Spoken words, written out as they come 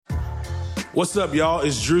What's up, y'all?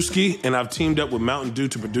 It's Drewski, and I've teamed up with Mountain Dew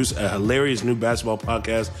to produce a hilarious new basketball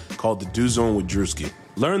podcast called The Dew Zone with Drewski.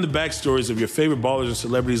 Learn the backstories of your favorite ballers and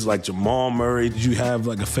celebrities like Jamal Murray. Did you have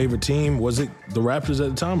like a favorite team? Was it the Raptors at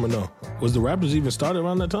the time or no? Was the Raptors even started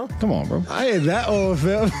around that time? Come on, bro. I ain't that old,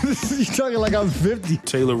 fam. You talking like I'm 50.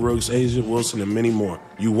 Taylor Rooks, Asia Wilson, and many more.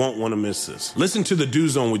 You won't want to miss this. Listen to The Dew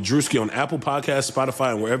Zone with Drewski on Apple Podcasts,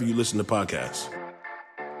 Spotify, and wherever you listen to podcasts.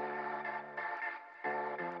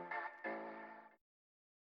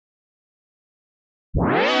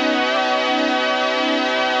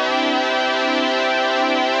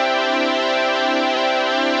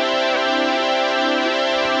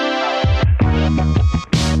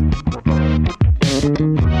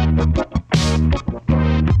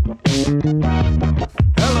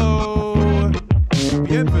 Hello,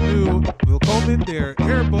 bienvenue, willkommen der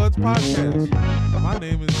Airbuds Podcast. My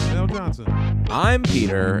name is Mel Johnson. I'm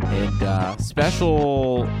Peter, and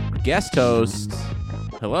special guest host.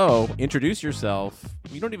 Hello, introduce yourself.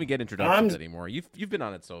 You don't even get introductions anymore. You've been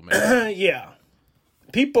on it so many. Yeah.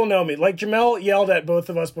 People know me. Like Jamel yelled at both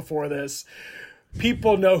of us before this.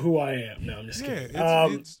 People know who I am. No, I'm just kidding.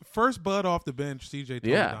 It's first bud off the bench, CJ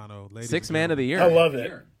Yeah, Toledano. ladies sixth and man of the year. I love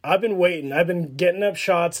it. I've been waiting. I've been getting up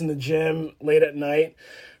shots in the gym late at night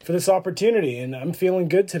for this opportunity, and I'm feeling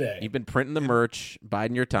good today. You've been printing the merch,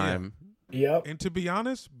 biding your time. Yep. And to be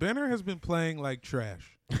honest, Benner has been playing like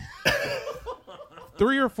trash.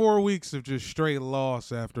 3 or 4 weeks of just straight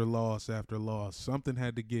loss after loss after loss. Something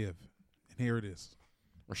had to give, and here it is.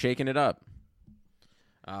 We're shaking it up.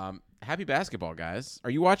 Happy basketball, guys. Are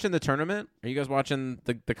you watching the tournament? Are you guys watching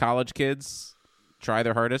the college kids try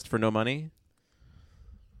their hardest for no money?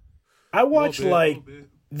 I watch Little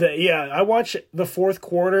bit. I watch the fourth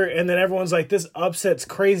quarter, and then everyone's like, this upset's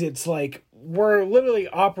crazy. It's like we're literally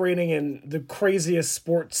operating in the craziest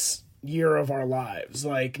sports year of our lives.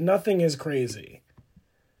 Like, nothing is crazy.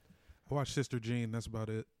 I watched Sister Jean. That's about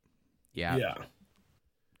it. Yeah.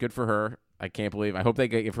 Good for her. I can't believe. I hope they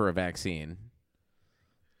give her a vaccine.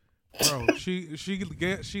 Bro, she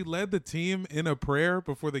led the team in a prayer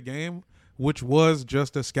before the game, which was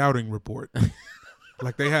just a scouting report.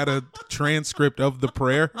 Like they had a transcript of the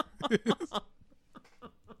prayer.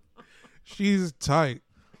 She's tight.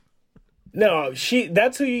 No,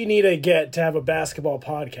 that's who you need to get to have a basketball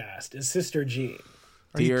podcast, is Sister Jean.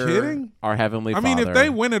 Are you kidding? Our heavenly Father. I mean, if they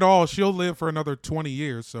win it all, she'll live for another 20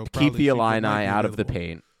 years. So keep the probably Illini might be out of the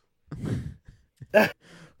available. paint.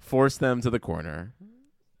 Force them to the corner.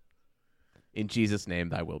 In Jesus' name,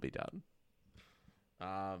 thy will be done.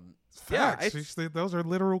 Facts. Those are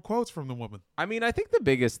literal quotes from the woman. I mean, I think the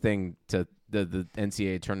biggest thing to the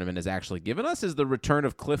NCAA tournament has actually given us is the return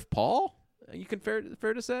of Cliff Paul. You can fair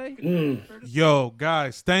to say? Yo,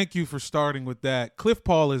 guys, thank you for starting with that. Cliff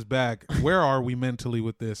Paul is back. Where are we mentally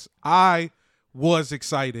with this? I was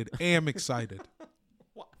excited, am excited.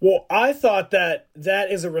 Well, I thought that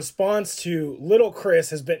is a response to Little Chris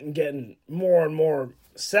has been getting more and more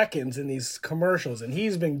seconds in these commercials, and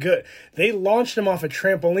he's been good. They launched him off a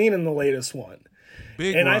trampoline in the latest one.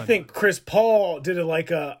 Big and run. I think Chris Paul did it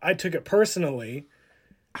like I took it personally.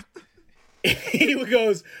 He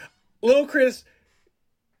goes, Little Chris,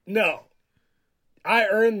 no, I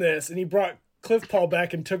earned this. And he brought Cliff Paul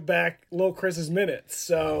back and took back Little Chris's minutes.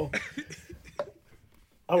 So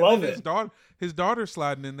I love it. His daughter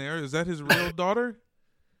sliding in there. Is that his real daughter?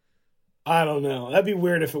 I don't know. That'd be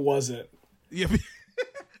weird if it wasn't. Yeah.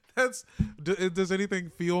 Does anything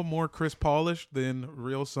feel more Chris Paulish than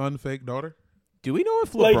real son, fake daughter? Do we know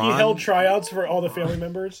if LeBron... Like he held tryouts for all the family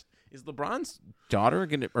members? Is LeBron's daughter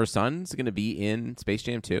or son's going to be in Space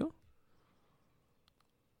Jam 2?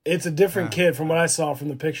 It's a different kid from what I saw from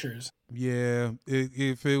the pictures. Yeah,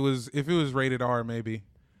 if it was rated R, maybe.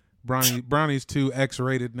 Bronny's too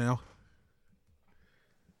X-rated now.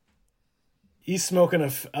 He's smoking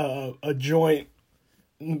a joint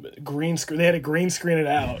green screen. They had to green screen it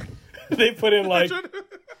out. They put in like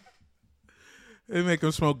they make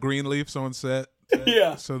him smoke green leaves on set.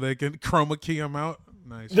 Yeah, so they can chroma key him out.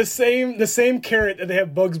 Nice. The same carrot that they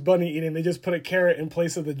have Bugs Bunny eating. They just put a carrot in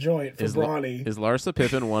place of the joint for Bronny. Is Larsa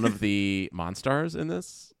Pippen one of the Monstars in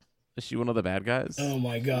this? Is she one of the bad guys? Oh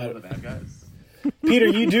my god! One of the bad guys. Peter,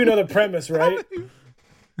 you do know the premise, right?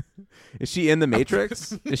 Is she in the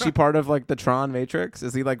Matrix? Is she part of like the Tron Matrix?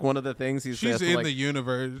 Is he like one of the things she's in the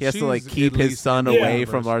universe? He has to like keep his son away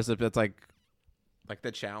from Larsa. That's like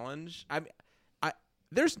the challenge.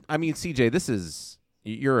 CJ, this is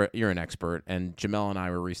you're an expert, and Jamel and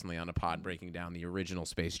I were recently on a pod breaking down the original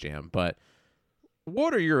Space Jam. But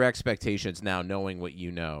what are your expectations now, knowing what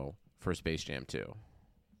you know for Space Jam 2?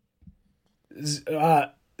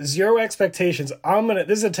 zero expectations.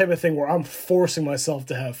 This is the type of thing where I'm forcing myself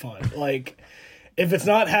to have fun. Like, if it's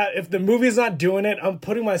not if the movie's not doing it, I'm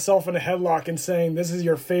putting myself in a headlock and saying this is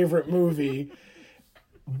your favorite movie.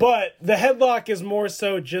 But the headlock is more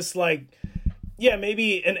so just like, yeah,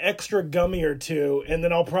 maybe an extra gummy or two, and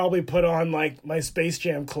then I'll probably put on like my Space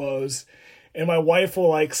Jam clothes, and my wife will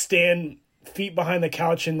like stand feet behind the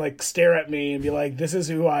couch and like stare at me and be like, this is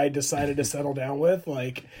who I decided to settle down with.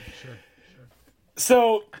 Like, sure.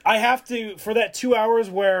 So I have to, for that 2 hours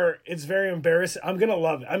where it's very embarrassing, I'm going to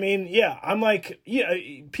love it. I mean, yeah, I'm like, yeah,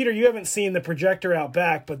 Peter, you haven't seen the projector out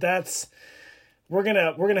back, but we're going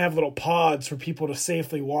to have little pods for people to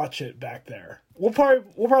safely watch it back there. We'll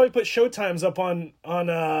probably put showtimes up on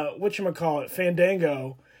whatchamacallit,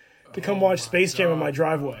 Fandango, to come watch Space Jam in my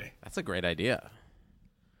driveway. That's a great idea.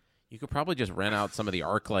 You could probably just rent out some of the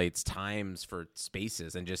ArcLight's times for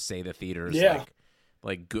spaces and just say the theaters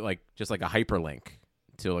like just like a hyperlink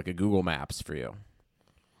to like a Google Maps for you.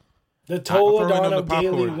 The Toledano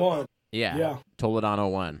Daily 1. Yeah. Toledano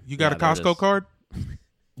 1. You got a Costco card?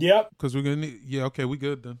 Yep. Because we're going to need... Yeah, okay, we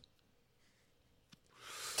good then.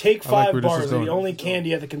 Take 5 bars are the only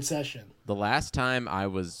candy at the concession. The last time I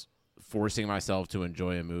was forcing myself to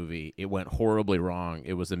enjoy a movie, it went horribly wrong.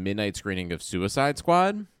 It was a midnight screening of Suicide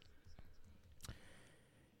Squad.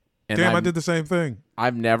 And Damn, I did the same thing.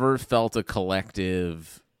 I've never felt a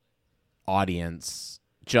collective audience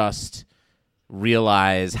just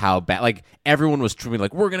realize how bad. Like, everyone was treating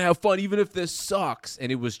like, we're going to have fun even if this sucks. And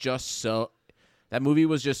it was just so... That movie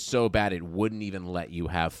was just so bad it wouldn't even let you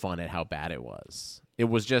have fun at how bad it was. It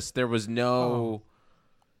was just... There was no...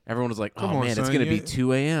 Everyone was like, oh, man, it's going to be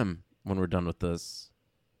 2 a.m. when we're done with this.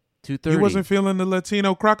 2:30. You wasn't feeling the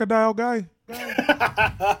Latino crocodile guy?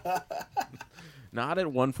 Not at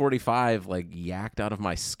 1:45, like, yacked out of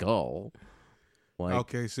my skull. Like,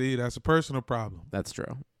 okay, see, that's a personal problem. That's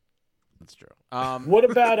true. That's true. What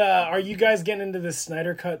about, are you guys getting into this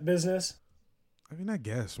Snyder Cut business? I mean, I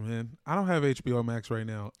guess, man. I don't have HBO Max right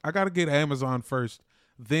now. I got to get Amazon first.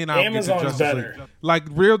 Then I'll get to Justice better. League.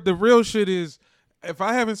 Like, the real shit is, if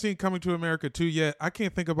I haven't seen Coming to America 2 yet, I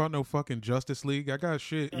can't think about no fucking Justice League. I got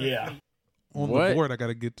shit on the board I got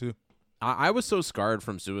to get to. I was so scarred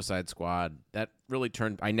from Suicide Squad that really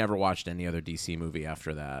turned. I never watched any other DC movie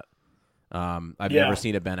after that. I've never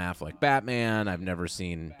seen a Ben Affleck Batman. I've never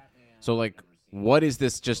seen. So, like, what is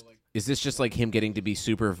this? Is this just like him getting to be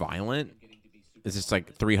super violent? Is this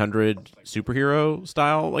like 300 superhero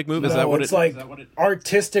style like movie? Is that what it's like?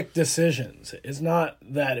 Artistic decisions. It's not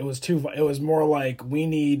that it was too. It was more like, we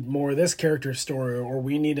need more of this character story, or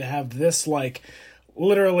we need to have this like.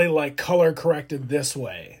 Literally, like, color corrected this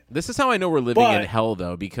way. This is how I know we're living in hell,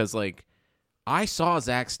 though, because, like, I saw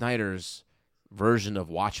Zack Snyder's version of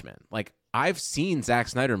Watchmen. Like, I've seen Zack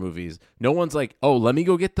Snyder movies. No one's like, oh, let me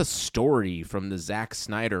go get the story from the Zack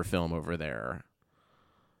Snyder film over there.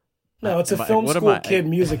 No, it's a film school kid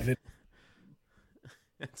music video.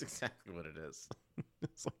 That's exactly what it is.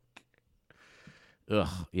 It's like,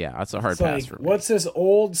 ugh, yeah, that's a hard pass for me. What's this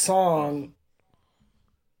old song?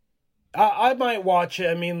 I might watch it.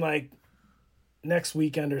 I mean, like, next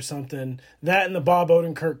weekend or something. That and the Bob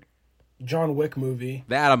Odenkirk John Wick movie.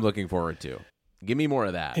 That I'm looking forward to. Give me more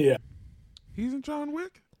of that. Yeah. He's in John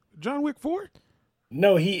Wick? John Wick 4?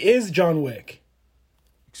 No, he is John Wick.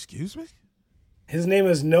 Excuse me? His name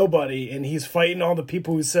is Nobody, and he's fighting all the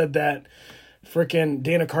people who said that frickin'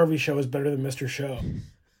 Dana Carvey show is better than Mr. Show.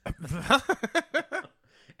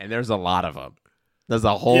 And there's a lot of them. There's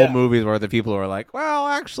a whole movie where the people are like, well,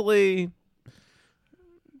 actually,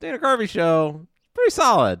 Dana Carvey show, pretty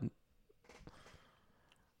solid.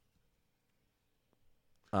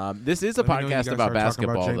 This is a podcast about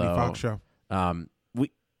basketball, about though.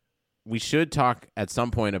 We should talk at some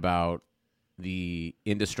point about the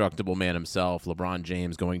indestructible man himself, LeBron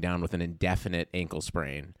James, going down with an indefinite ankle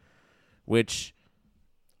sprain, which,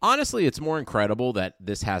 honestly, it's more incredible that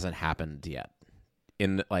this hasn't happened yet.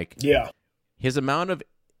 His amount of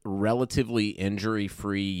relatively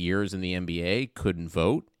injury-free years in the NBA couldn't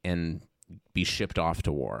vote and be shipped off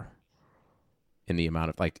to war. In the amount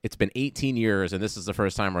of, like, it's been 18 years, and this is the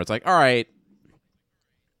first time where it's like, all right,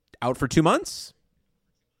 out for 2 months?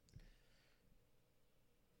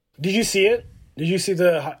 Did you see it? Did you see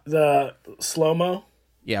the slow-mo?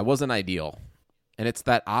 Yeah, it wasn't ideal. And it's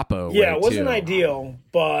that Oppo Yeah, way, it wasn't too. ideal,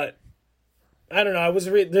 but I don't know. I was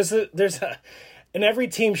and every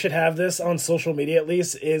team should have this on social media, at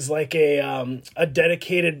least, is like a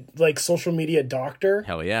dedicated like social media doctor.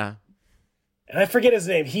 Hell yeah. And I forget his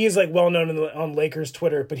name. He is like well known on Lakers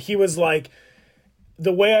Twitter, but he was like,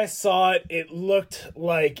 the way I saw it, it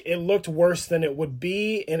looked worse than it would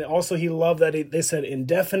be, and also he loved that they said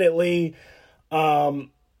indefinitely.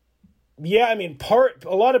 Yeah, I mean,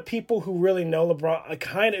 a lot of people who really know LeBron,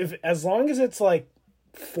 kind of, as long as it's like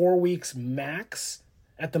 4 weeks max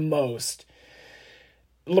at the most,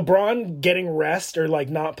 LeBron getting rest or like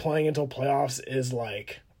not playing until playoffs is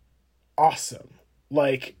like awesome.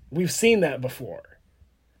 Like, we've seen that before.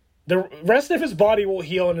 The rest of his body will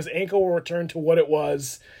heal and his ankle will return to what it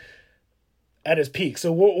was at his peak.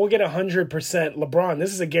 So we'll get 100% LeBron.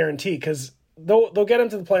 This is a guarantee because they'll get him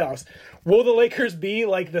to the playoffs. Will the Lakers be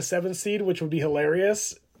like the 7th seed, which would be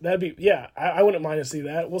hilarious? That'd be, yeah, I wouldn't mind to see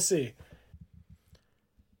that. We'll see.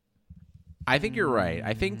 I think you're right.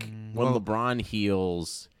 I think when LeBron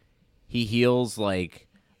heals, he heals like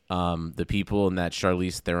the people in that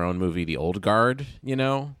Charlize Theron movie, The Old Guard, you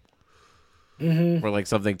know? Mm-hmm. Where like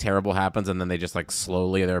something terrible happens and then they just like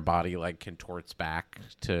slowly their body like contorts back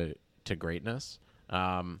to greatness.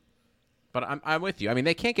 But I'm with you. I mean,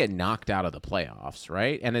 they can't get knocked out of the playoffs,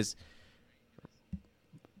 right? And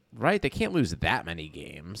they can't lose that many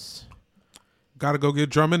games. Got to go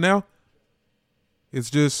get Drummond now?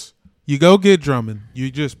 It's just, you go get Drummond.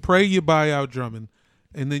 You just pray you buy out Drummond.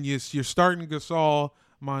 And then you're starting Gasol,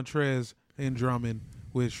 Montrez, and Drummond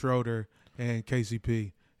with Schroeder and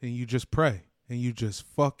KCP. And you just pray. And you just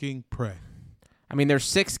fucking pray. I mean, they're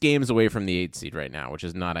 6 games away from the 8th seed right now, which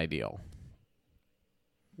is not ideal.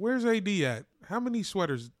 Where's AD at? How many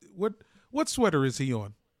sweaters? What sweater is he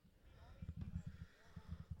on?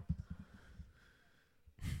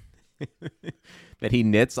 That he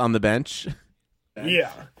knits on the bench?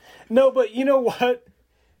 Yeah. No, but you know what?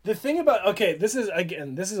 The thing about, this is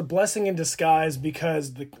a blessing in disguise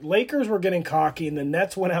because the Lakers were getting cocky and the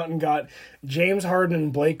Nets went out and got James Harden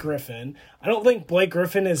and Blake Griffin. I don't think Blake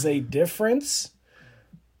Griffin is a difference,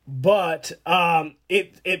 but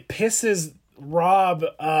it pisses Rob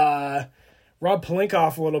Pelinka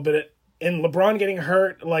off a little bit. And LeBron getting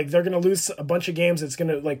hurt, like they're going to lose a bunch of games. It's going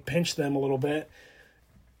to like pinch them a little bit.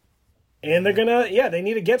 And they're going to, they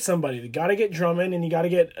need to get somebody. They got to get Drummond and you got to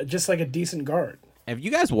get just like a decent guard. Have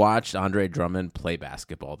you guys watched Andre Drummond play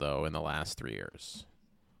basketball, though, in the last 3 years?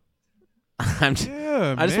 I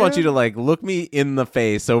just want you to, like, look me in the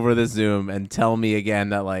face over the Zoom and tell me again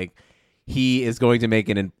that, like, he is going to make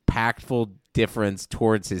an impactful difference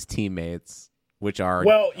towards his teammates, which are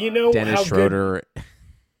Dennis Schroeder.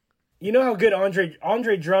 You know how good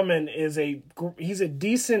Andre Drummond is. He's a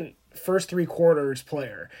decent first 3 quarters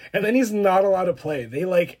player, and then he's not allowed to play. They,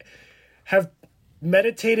 like, have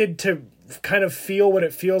meditated to kind of feel what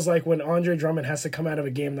it feels like when Andre Drummond has to come out of a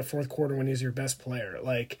game in the 4th quarter when he's your best player.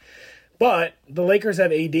 Like, but the Lakers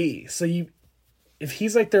have AD, so if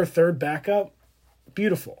he's like their 3rd backup,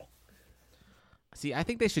 beautiful. See, I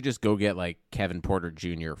think they should just go get like Kevin Porter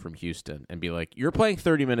Jr. from Houston and be like, "You're playing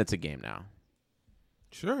 30 minutes a game now."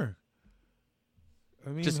 Sure.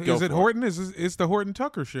 I mean, just is it Horton? It's the Horton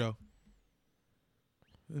Tucker show.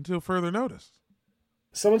 Until further notice.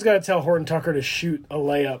 Someone's got to tell Horton Tucker to shoot a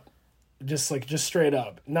layup. Just straight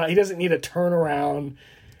up. Now he doesn't need to turn around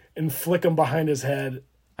and flick him behind his head.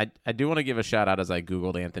 I do want to give a shout out as I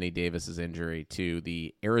Googled Anthony Davis's injury to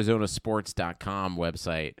the ArizonaSports.com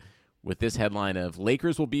website with this headline of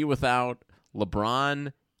Lakers will be without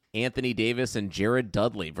LeBron, Anthony Davis, and Jared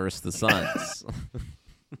Dudley versus the Suns.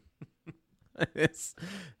 That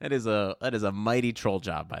is a mighty troll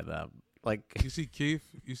job by them. Like, you see Keith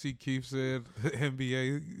said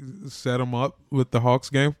NBA set him up with the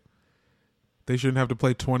Hawks game. They shouldn't have to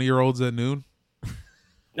play 20-year-olds at noon.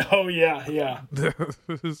 Oh, yeah.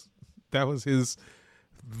 That was his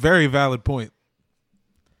very valid point.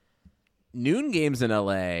 Noon games in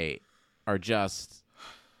LA are just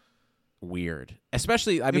weird.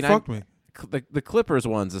 Especially, I mean, fucked me. The Clippers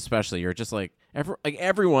ones especially are just like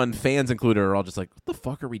everyone, fans included, are all just like, what the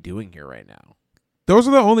fuck are we doing here right now? Those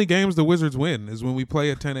are the only games the Wizards win is when we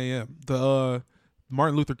play at 10 a.m. The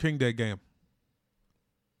Martin Luther King Day game.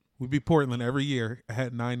 We beat Portland every year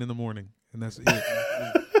at 9 in the morning, and that's it.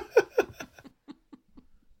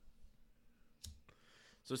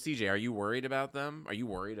 So, CJ, are you worried about them? Are you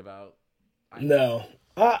worried about? No,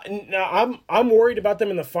 I'm worried about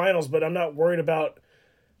them in the finals, but I'm not worried about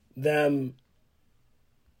them.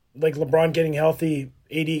 Like LeBron getting healthy,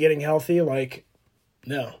 AD getting healthy. Like,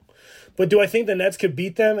 no. But do I think the Nets could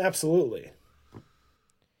beat them? Absolutely.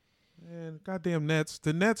 Man, goddamn Nets.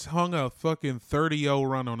 The Nets hung a fucking 30-0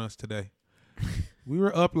 run on us today. We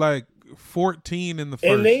were up like 14 in the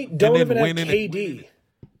first. And they don't even have KD.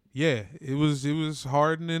 Yeah, it was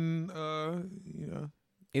Harden and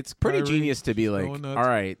It's pretty Kyrie genius to be just like, going nuts. all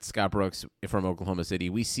right, Scott Brooks from Oklahoma City,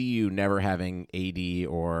 we see you never having AD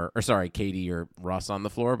or KD or Russ on the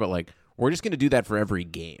floor, but like we're just going to do that for every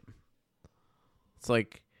game. It's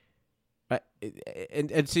like,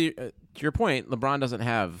 and to your point, LeBron doesn't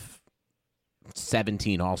have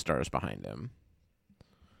 17 All-Stars behind him.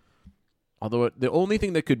 Although the only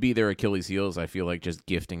thing that could be their Achilles heel is I feel like just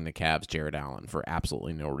gifting the Cavs Jared Allen for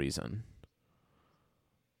absolutely no reason.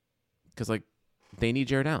 Because like they need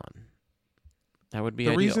Jared Allen. That would be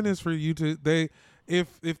The ideal. reason is for you to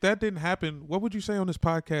if that didn't happen, what would you say on this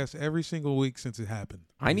podcast every single week since it happened?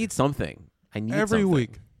 I need something. I need Every something.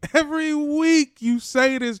 week. Every week you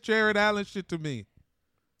say this Jared Allen shit to me.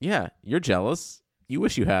 Yeah, you're jealous. You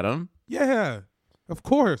wish you had him. Yeah, of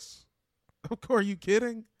course. Of course. Are you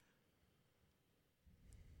kidding?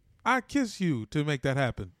 I kiss you to make that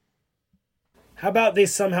happen. How about they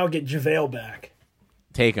somehow get JaVale back?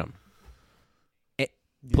 Take him.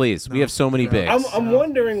 Please, we no, have so many no. bigs. I'm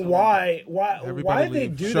wondering why Everybody they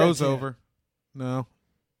leave. do Show's that. over. No.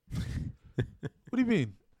 What do you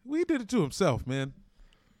mean? We did it to himself, man.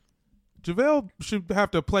 JaVale should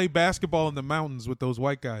have to play basketball in the mountains with those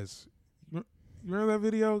white guys. You remember that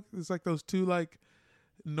video? It's like those two like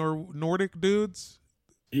Nordic dudes.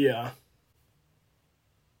 Yeah.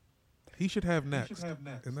 He should have next,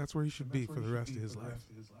 and that's where he should be for the rest of his life.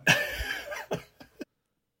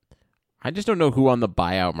 I just don't know who on the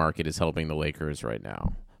buyout market is helping the Lakers right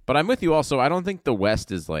now. But I'm with you also. I don't think the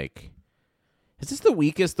West is like... Is this the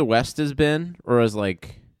weakest the West has been? Or is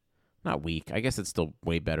like... Not weak. I guess it's still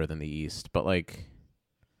way better than the East. But like...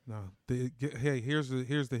 No, hey, here's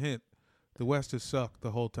the hint. The West has sucked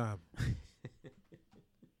the whole time.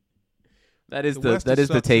 That is The the West that has is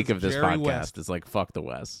the sucked take since of this Jerry podcast. West. It's like, fuck the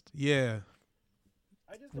West. Yeah.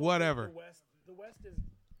 I just don't Whatever. think the West is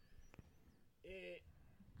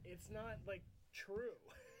it's not like true.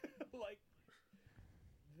 Like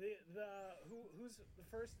who's the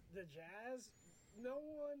first, the Jazz? No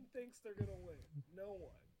one thinks they're gonna win. No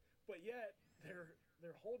one. But yet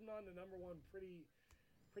they're holding on to number one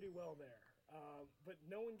pretty well there. But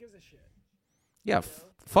no one gives a shit. Yeah,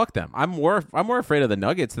 fuck them. I'm more afraid of the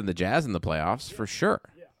Nuggets than the Jazz in the playoffs, for sure.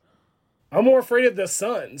 Yeah. I'm more afraid of the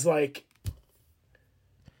Suns. Like,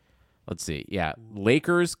 Let's see. Yeah,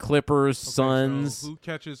 Lakers, Clippers, Suns. So who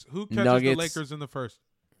catches Nuggets. the Lakers in the first?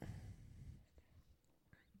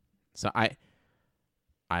 So I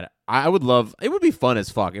would love. It would be fun as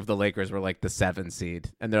fuck if the Lakers were like the 7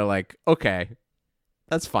 seed, and they're like, okay,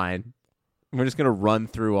 that's fine. We're just gonna run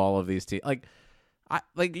through all of these teams. Like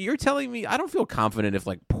you're telling me, I don't feel confident if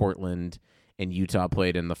like Portland and Utah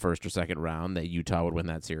played in the first or second round that Utah would win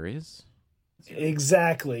that series.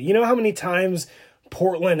 exactly. You know how many times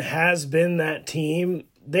Portland has been that team?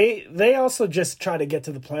 They also just try to get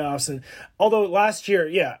to the playoffs, and although last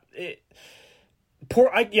year,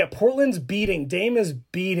 Portland's beating, Dame is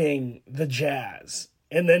beating the Jazz,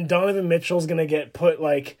 and then Donovan Mitchell's gonna get put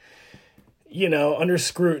like, under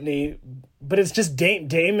scrutiny. But it's just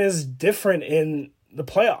Dame is different in the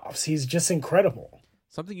playoffs. He's just incredible.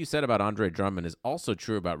 Something you said about Andre Drummond is also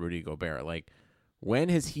true about Rudy Gobert. Like, when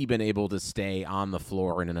has he been able to stay on the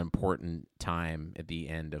floor in an important time at the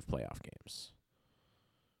end of playoff games?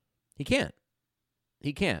 He can't.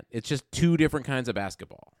 He can't. It's just two different kinds of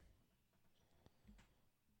basketball.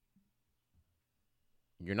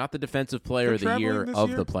 You're not the defensive player of the year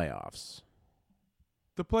of the playoffs.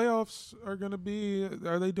 The playoffs are going to be.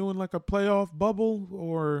 Are they doing like a playoff bubble,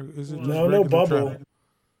 or is it just No regular bubble. travel?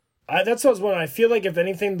 That's what I was wondering. I feel like if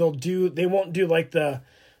anything, they won't do like the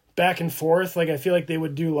back and forth. Like I feel like they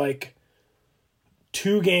would do like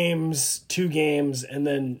 2 games, and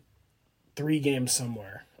then 3 games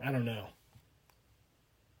somewhere. I don't know.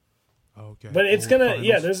 Okay, But it's Old gonna,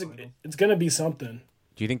 finals. it's gonna be something.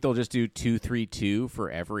 Do you think they'll just do 2-3-2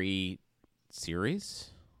 for every series?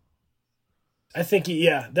 I think,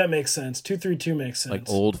 that makes sense. 2-3-2 makes sense. Like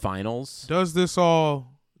old finals? Does this all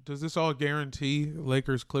guarantee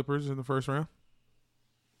Lakers Clippers in the first round?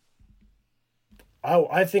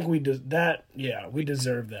 I think we do that. Yeah, we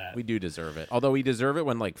deserve that. We do deserve it. Although we deserve it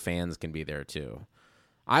when like fans can be there too.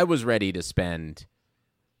 I was ready to spend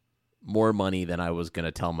more money than I was going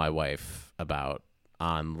to tell my wife about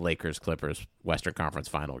on Lakers Clippers Western Conference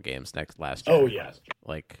final games last year. Oh yeah.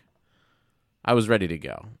 Like I was ready to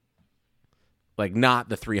go. Like not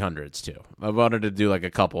the 300s too. I wanted to do like a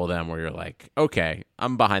couple of them where you're like, okay,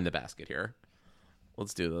 I'm behind the basket here.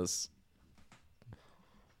 Let's do this.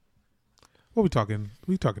 What we talking?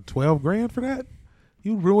 We talking $12,000 for that?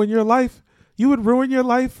 You ruin your life. You would ruin your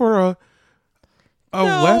life for a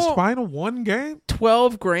No. West final 1 game.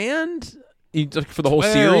 $12,000 for the whole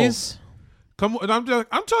 12. series. Come on,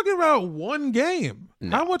 I'm talking about one game.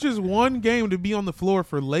 No. How much is one game to be on the floor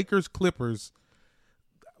for Lakers Clippers?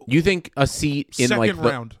 You think a seat in Second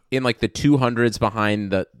round. in like the 200s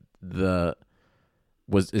behind the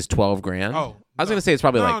is $12,000? Oh, I was gonna say it's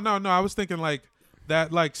probably like no. I was thinking like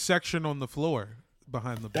that like section on the floor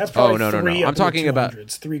behind the. That's probably no. three. I'm talking about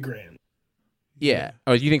 $3,000. yeah.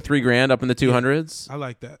 Oh, you think $3,000 up in the 200s? I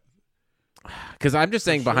like that. Because I'm just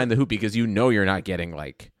saying behind the hoop because you're not getting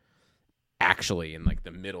like actually in like the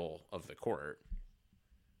middle of the court.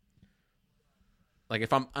 Like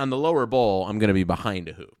if I'm on the lower bowl, I'm gonna be behind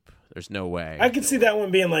a hoop. There's no way. I could see that one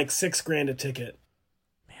being like $6,000 a ticket.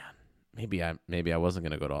 Maybe I wasn't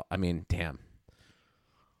gonna go to. I mean, damn.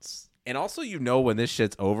 And also, when this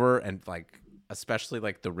shit's over, and like especially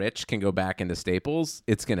like the rich can go back into Staples,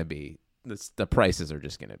 it's gonna be the prices are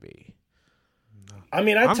just gonna be. I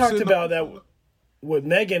mean, I talked about that with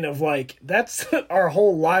Megan of like that's our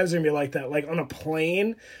whole lives are gonna be like that. Like on a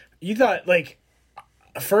plane, you thought like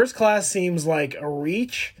first class seems like a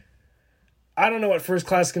reach. I don't know what first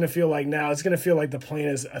class is gonna feel like now. It's gonna feel like the plane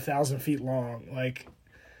is 1,000 feet long. Like.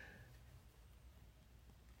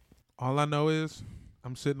 All I know is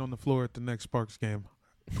I'm sitting on the floor at the next Sparks game.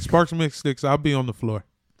 Sparks mix sticks. I'll be on the floor.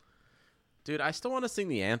 Dude, I still want to sing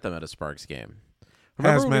the anthem at a Sparks game.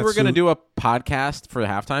 Remember when we Hazmat were going to suit. do a podcast for the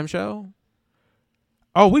halftime show?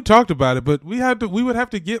 Oh, we talked about it, but we would have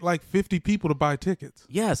to get like 50 people to buy tickets.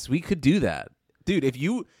 Yes, we could do that. Dude, if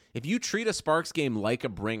you treat a Sparks game like a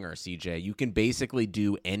bringer, CJ, you can basically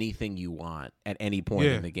do anything you want at any point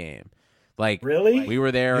Yeah. in the game. Like Really? we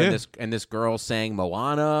were there Yeah. and this girl sang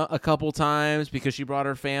Moana a couple times because she brought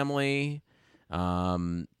her family.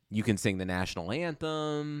 You can sing the national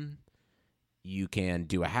anthem. You can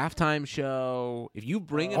do a halftime show. If you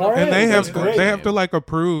bring enough, All right, And they that's have great. they have to like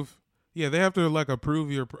approve. Yeah, they have to like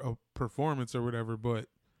approve your performance or whatever. But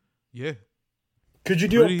yeah, Could you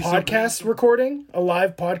do a Pretty simple. podcast recording? A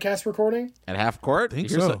live podcast recording? at half court, Think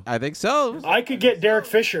Here's so. I think so. I could get Derek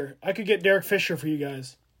Fisher. For you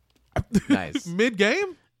guys. Nice. mid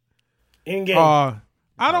game. In game. I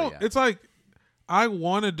don't. yeah. It's like I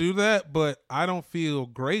want to do that, but I don't feel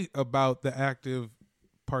great about the active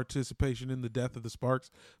participation in the death of the Sparks.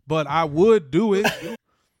 But I would do it.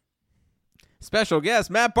 Special guest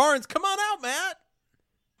Matt Barnes. Come on out, Matt.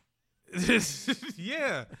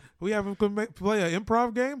 Yeah, we have him play an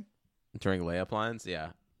improv game. During layup lines,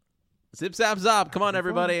 yeah. Zip zap zop. Come on,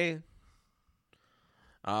 everybody.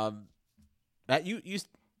 Matt, you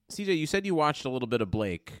CJ, you said you watched a little bit of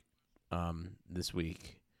Blake this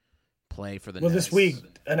week play for the Well, Nets. this week,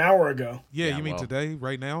 an hour ago. Yeah, Yeah, you mean well, today,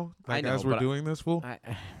 right now, like know, as we're but doing this, fool?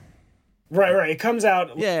 Right. It comes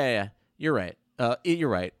out. Yeah. You're right. You're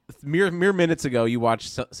right. Mere minutes ago, you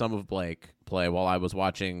watched some of Blake play while I was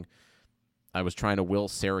watching. I was trying to will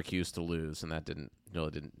Syracuse to lose, and that didn't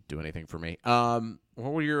do anything for me. What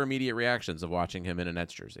were your immediate reactions of watching him in a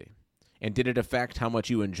Nets jersey? And did it affect how much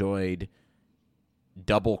you enjoyed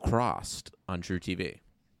Double Crossed on True TV?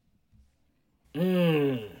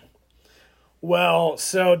 Well,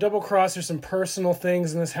 so Double Cross, there's some personal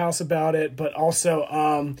things in this house about it, but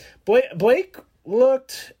also Blake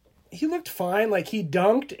looked fine. Like he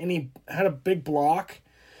dunked and he had a big block.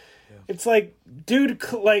 Yeah. It's like, dude,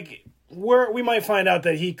 like we might find out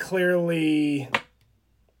that he clearly,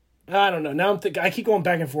 I don't know. Now I keep going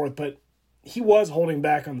back and forth, but he was holding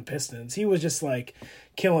back on the Pistons. He was just like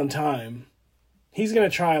killing time. He's going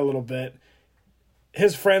to try a little bit.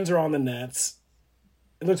 His friends are on the Nets.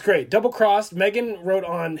 It looks great. Double crossed. Megan wrote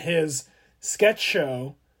on his sketch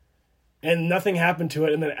show, and nothing happened to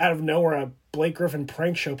it. And then out of nowhere, a Blake Griffin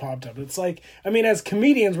prank show popped up. It's like, I mean, as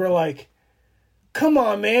comedians, we're like, come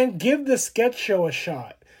on, man, give the sketch show a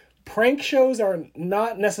shot. Prank shows are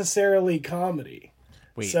not necessarily comedy.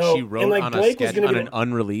 Wait, So, she wrote and, like, on Blake a was sketch gonna on be- an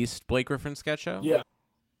unreleased Blake Griffin sketch show? Yeah.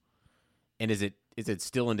 And is it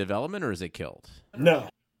still in development or is it killed? No.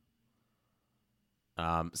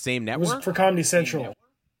 Same It was network? for Comedy Central.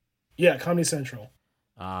 Yeah, Comedy Central.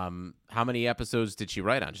 How many episodes did she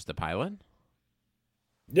write on? Just the pilot?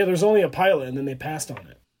 Yeah, there's only a pilot, and then they passed on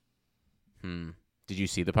it. Did you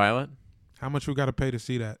see the pilot? How much we got to pay to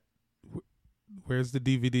see that? Where's the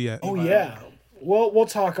DVD at? Oh yeah. We'll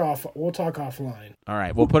talk offline. All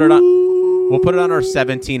right, we'll put it on. We'll put it on our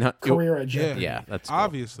 $1,700. Career at Jeopardy. Yeah, that's cool.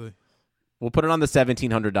 Obviously. We'll put it on the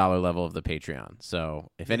 $1,700 level of the Patreon. So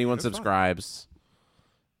if anyone that's fine. subscribes,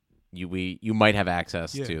 you might have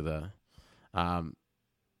access Yeah. to the.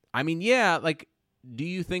 I mean, yeah. Like, do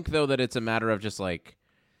you think though that it's a matter of just like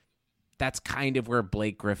that's kind of where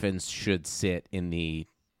Blake Griffin should sit in the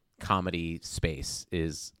comedy space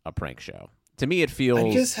is a prank show To me, it feels.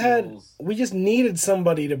 We just needed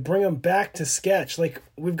somebody to bring him back to sketch. Like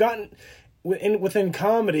we've gotten within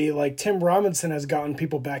comedy, like Tim Robinson has gotten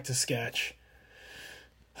people back to sketch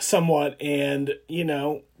somewhat, and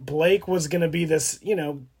Blake was going to be this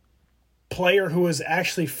player who was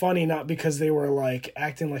actually funny, not because they were like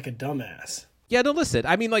acting like a dumbass. Yeah, no, listen.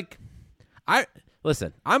 I mean, like,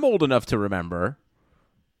 I'm old enough to remember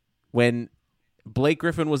when Blake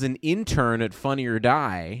Griffin was an intern at Funny or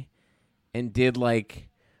Die and did like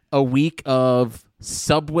a week of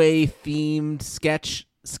Subway themed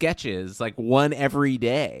sketches, like one every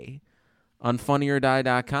day on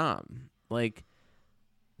funnyordie.com. Like,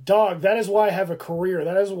 dog, that is why I have a career.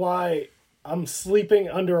 That is why I'm sleeping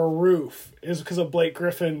under a roof, is because of Blake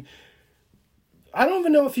Griffin. I don't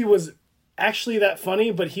even know if he was actually that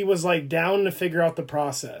funny, but he was like down to figure out the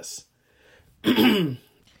process. Dude,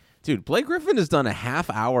 Blake Griffin has done a half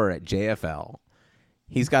hour at JFL.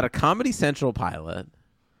 He's got a Comedy Central pilot,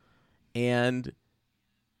 and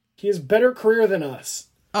he has better career than us.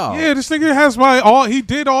 Oh yeah, this nigga has he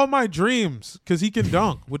did all my dreams because he can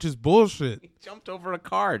dunk, which is bullshit. He jumped over a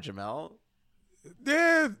car, Jamel.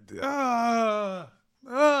 Yeah.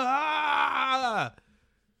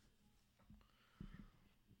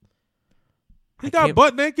 He got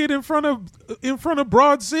butt naked in front of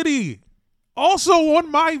Broad City, also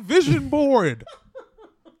on my vision board.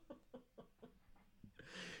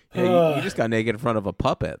 Yeah, you just got naked in front of a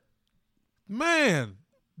puppet. Man,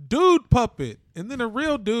 dude puppet, and then a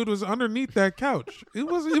real dude was underneath that couch. It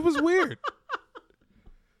was weird.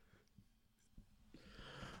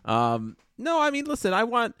 No, I mean, listen, I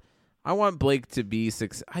want Blake to be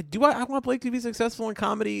I want Blake to be successful in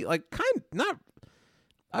comedy. Like,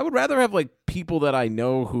 I would rather have like people that I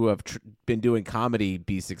know who have been doing comedy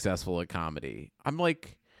be successful at comedy. I'm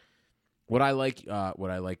like, would I like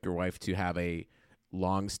your wife to have a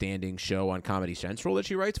long-standing show on Comedy Central that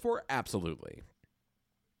she writes for? Absolutely.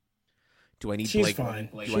 Do I need She's Blake? Fine.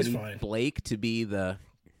 Do I need Blake to be the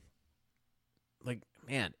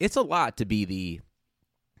man? It's a lot to be the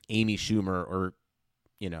Amy Schumer or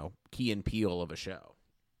Key and Peele of a show.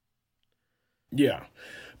 Yeah,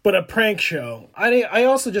 but a prank show. I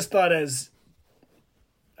also just thought as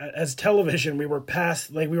television we were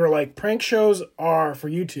past, like we were like, prank shows are for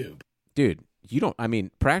YouTube. Dude,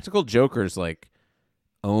 Practical Jokers like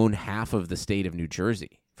own half of the state of New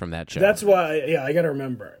Jersey from that show. That's why, yeah, I gotta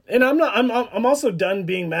remember. And I'm also done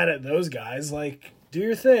being mad at those guys. Like, do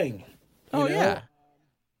your thing. Yeah.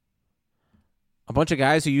 A bunch of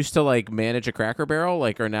guys who used to like manage a Cracker Barrel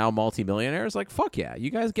like are now multimillionaires. Like, fuck yeah,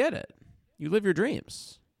 you guys get it. You live your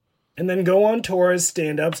dreams. And then go on tour as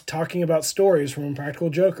stand-ups talking about stories from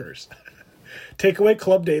Impractical Jokers. Take away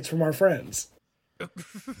club dates from our friends.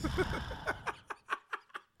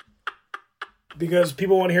 Because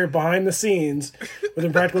people want to hear behind the scenes with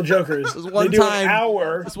Impractical Jokers. An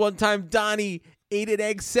hour. This one time Donnie ate an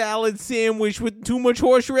egg salad sandwich with too much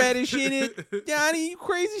horseradish in it. Donnie, you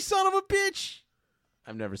crazy son of a bitch.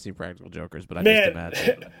 I've never seen Practical Jokers, but I just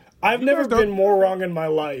imagine. I've never been more wrong in my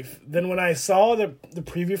life than when I saw the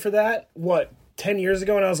preview for that, 10 years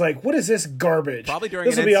ago, and I was like, what is this garbage? Probably during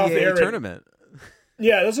an NCAA tournament.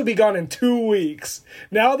 Yeah, this will be gone in 2 weeks.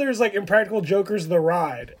 Now there's like Impractical Jokers The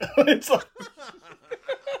Ride. It's like...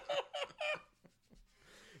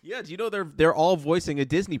 Yeah, do you know they're all voicing a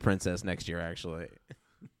Disney princess next year, actually?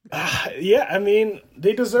 Yeah, I mean,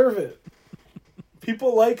 they deserve it.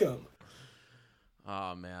 People like them.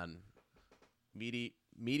 Oh, man.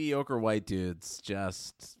 Mediocre white dudes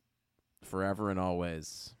just forever and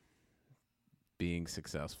always being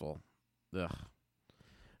successful. Ugh.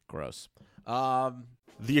 Gross.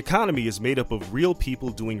 The economy is made up of real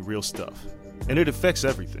people doing real stuff, and it affects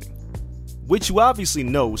everything. Which you obviously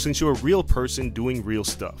know since you're a real person doing real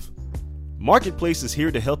stuff. Marketplace is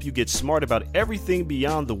here to help you get smart about everything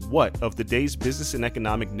beyond the what of the day's business and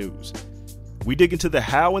economic news. We dig into the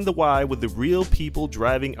how and the why with the real people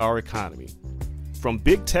driving our economy. From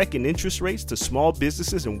big tech and interest rates to small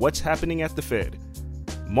businesses and what's happening at the Fed.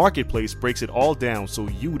 Marketplace breaks it all down so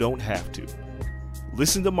you don't have to.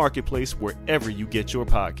 Listen to Marketplace wherever you get your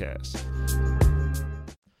podcasts.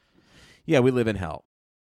 Yeah, we live in hell.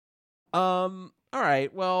 All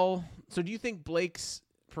right. Well, so do you think Blake's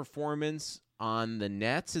performance on the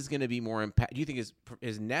Nets is going to be more impact? Do you think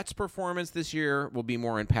his Nets performance this year will be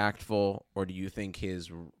more impactful, or do you think his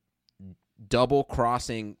double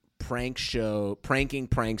crossing pranking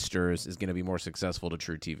pranksters is going to be more successful to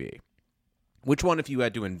True TV? Which one, if you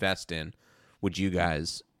had to invest in, would you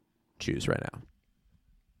guys choose right now?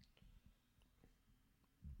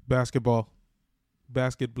 Basketball.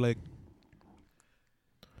 Basket Blake.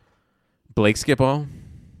 Blake Skippo?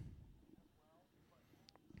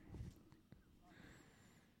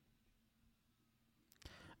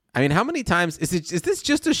 I mean, how many times is this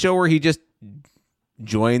just a show where he just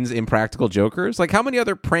joins Impractical Jokers? Like, how many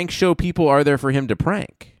other prank show people are there for him to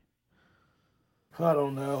prank? I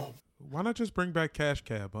don't know. Why not just bring back Cash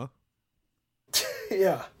Cab, huh?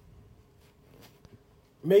 Yeah.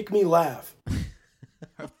 Make me laugh.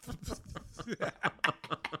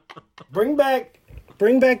 Bring back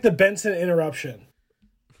the Benson interruption.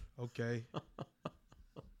 Okay.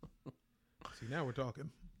 See, now we're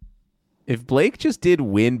talking. If Blake just did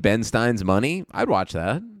win Ben Stein's money, I'd watch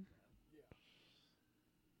that.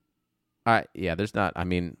 Yeah, there's not. I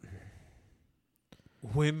mean,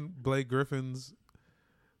 Win Blake Griffin's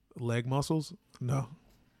leg muscles? No.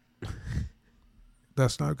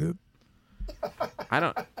 That's not good. I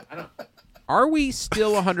don't. Are we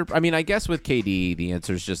still 100? I mean, I guess with KD, the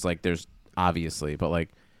answer is just like there's obviously, but like,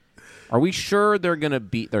 are we sure they're gonna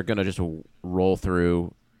just roll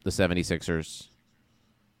through the 76ers?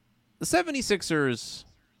 The 76ers.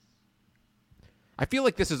 I feel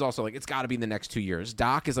like this is also like it's got to be in the next 2 years.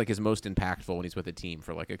 Doc is like his most impactful when he's with a team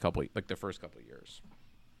for like the first couple of years.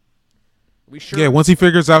 Are we sure? Yeah, once he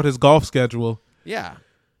figures out his golf schedule. Yeah,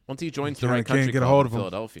 once he joins the Can't- right country can't get a club hold in of him.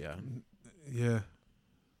 Philadelphia. Yeah.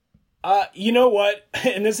 You know what?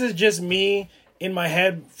 And this is just me in my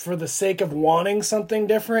head for the sake of wanting something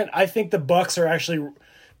different. I think the Bucks are actually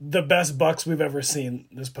the best Bucks we've ever seen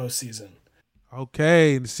this postseason.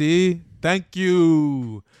 Okay, see? Thank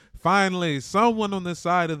you. Finally, someone on the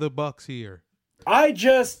side of the Bucks here. I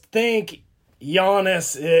just think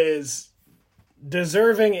Giannis is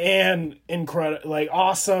deserving and incredible, like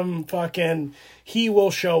awesome fucking, he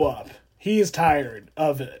will show up. He is tired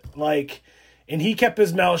of it. Like, and he kept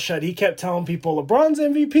his mouth shut. He kept telling people, LeBron's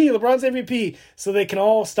MVP, so they can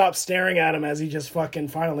all stop staring at him as he just fucking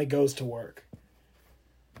finally goes to work.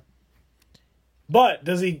 But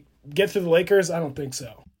does he get through the Lakers? I don't think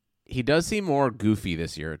so. He does seem more goofy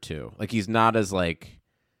this year too. Like he's not as like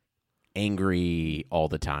angry all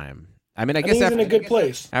the time. I mean, I guess he's in a good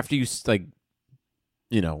place. After you like,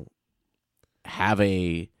 you know, have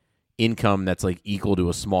a income that's like equal to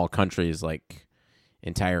a small country's like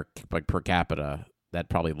entire like per capita, that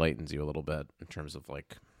probably lightens you a little bit in terms of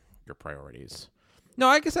like your priorities. No,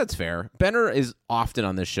 I guess that's fair. Benner is often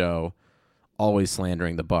on this show always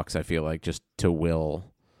slandering the Bucks, I feel like, just to will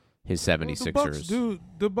his 76ers.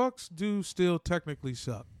 The Bucks do still technically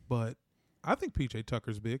suck, but I think PJ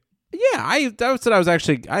Tucker's big. Yeah, that's what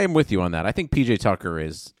I am with you on that. I think PJ Tucker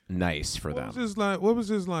is nice for them. What was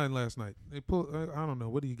his line last night? They pulled. I don't know.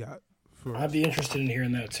 What do you got for us? I'd be interested in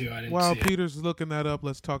hearing that too. I didn't While see it. Peter's looking that up,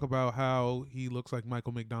 let's talk about how he looks like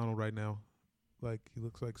Michael McDonald right now. Like he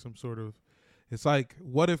looks like some sort of. It's like,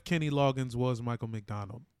 what if Kenny Loggins was Michael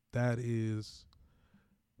McDonald? That is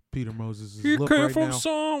Peter Moses' look right now.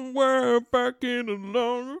 somewhere back in the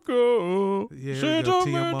long ago. Yeah, we gotta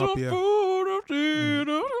tee him up, yeah.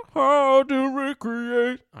 How to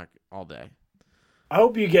recreate all day. I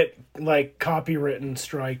hope you get like copywritten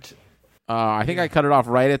striked. I think I cut it off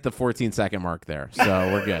right at the 14-second mark there, so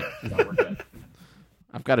we're good.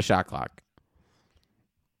 I've got a shot clock.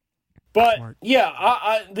 But Smart.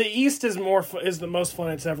 yeah, the East is is the most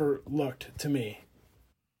fun it's ever looked to me.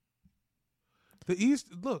 The East,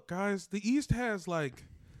 look, guys, the East has like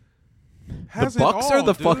The Bucks are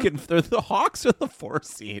the fucking. The Hawks are the 4th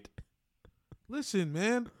seed. Listen,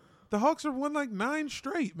 man, the Hawks have won like 9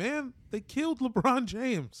 straight, man. They killed LeBron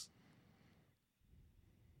James.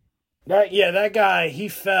 That guy, he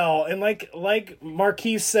fell, and like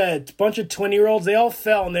Marquise said, a bunch of 20-year-olds, they all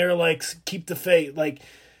fell, and they were like, keep the faith, like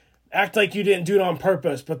act like you didn't do it on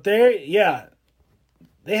purpose. But they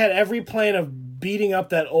had every plan of beating up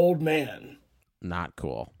that old man. Not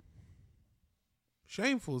cool.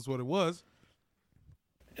 Shameful is what it was.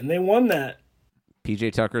 And they won that.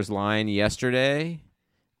 PJ Tucker's line yesterday.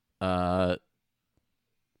 If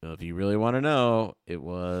you really want to know, it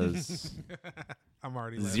was I'm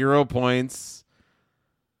already laughing. 0 points,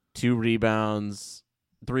 2 rebounds,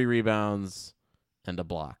 3 rebounds, and a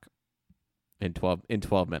block in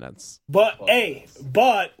 12 minutes. But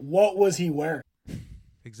what was he wearing?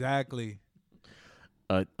 Exactly.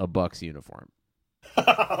 A Bucks uniform. He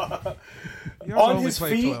also On only his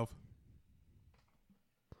played feet? 12.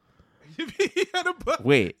 He had a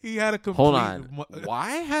Wait, He had a complete. hold on.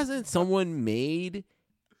 Why hasn't someone made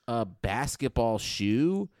a basketball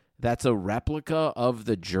shoe that's a replica of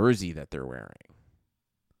the jersey that they're wearing?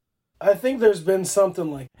 I think there's been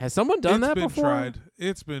something like Has someone done that been before? tried.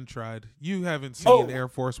 It's been tried. You haven't seen Air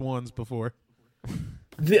Force Ones before.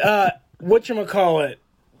 the whatchamacallit,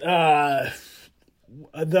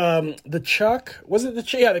 the Chuck, was it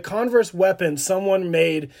the Converse weapon. Someone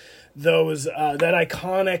made those that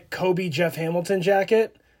iconic Kobe Jeff Hamilton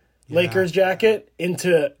jacket Lakers jacket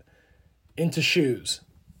into shoes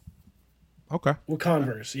Okay. with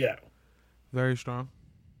Converse. Yeah. Very strong.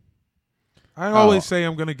 I always say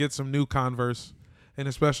I'm going to get some new Converse, and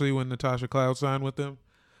especially when Natasha Cloud signed with them,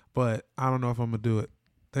 but I don't know if I'm going to do it.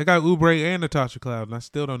 They got Oubre and Natasha Cloud, and I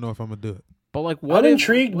still don't know if I'm going to do it. But like, I'm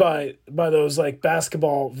intrigued by those like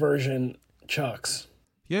basketball version Chucks.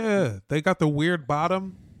 Yeah, they got the weird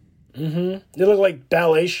bottom. They look like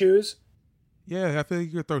ballet shoes. Yeah, I feel like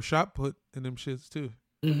you could throw shot put in them shits too.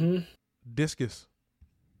 Mm-hmm. Discus.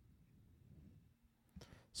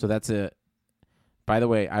 So that's it. By the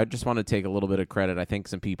way, I just want to take a little bit of credit. I think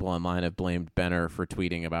some people online have blamed Benner for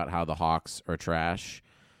tweeting about how the Hawks are trash.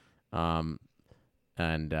 But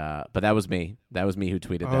that was me. That was me who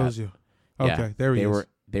tweeted that. That was you. Okay, Yeah, there he is.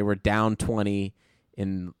 They were down 20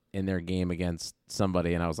 in their game against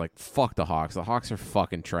somebody, and I was like, "Fuck the Hawks! The Hawks are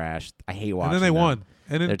fucking trash. I hate watching." And then they them. won.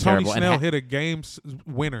 And then They're Tony terrible. And Snell hit a game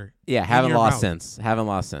winner. Yeah, in haven't your lost mouth. since. Haven't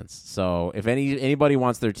lost since. So if anybody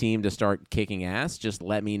wants their team to start kicking ass, just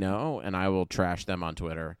let me know, and I will trash them on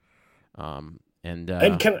Twitter. And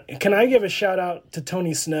can I give a shout out to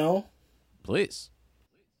Tony Snell? please.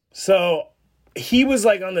 So he was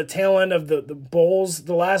like on the tail end of the Bulls,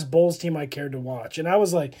 the last Bulls team I cared to watch. And I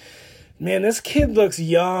was like, man, this kid looks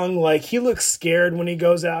young. Like, he looks scared when he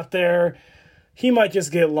goes out there. He might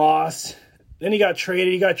just get lost. Then he got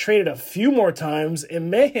traded. He got traded a few more times.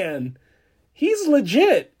 And man, he's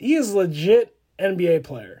legit. He is legit NBA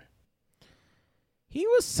player. He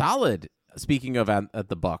was solid. Speaking of at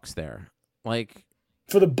the Bucks there. Like,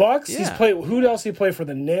 For the Bucks, he's Yeah. played. Who else he played for?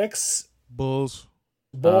 The Knicks? Bulls.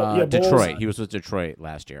 Bulls. Detroit. He was with Detroit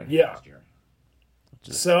last year. Yeah.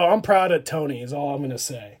 So I'm proud of Tony is all I'm going to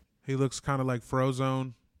say. He looks kind of like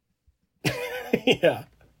Frozone, Yeah.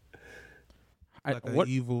 like an What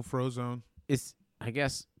evil Frozone. is, I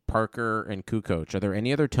guess, Parker and Kukoc. Are there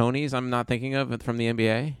any other Tonys I'm not thinking of from the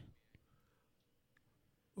NBA?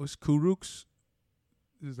 Was Kuruks?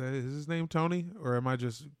 Is his name Tony, or am I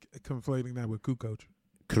just conflating that with Kukoc?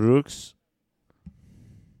 Kuruks?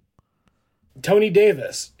 Tony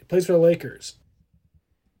Davis. He plays for the Lakers.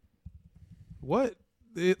 What?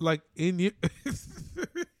 Like in your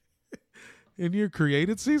in your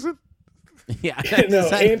created season? Yeah. No,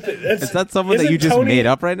 is, Anthony, that's, is that someone that isn't you just Tony- made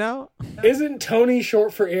up right now? Isn't Tony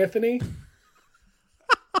short for Anthony?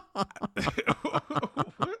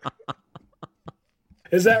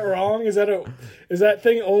 Is that wrong? Is that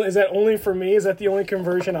only for me? Is that the only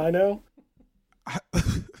conversion I know?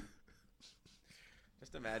 Just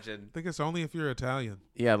imagine. I think it's only if you're Italian.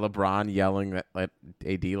 Yeah, LeBron yelling at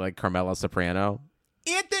AD like Carmelo Soprano.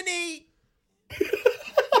 Anthony!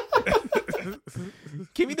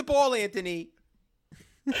 Give me the ball, Anthony.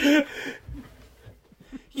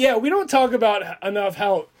 Yeah, we don't talk about enough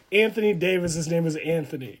how Anthony Davis's name is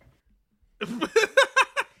Anthony.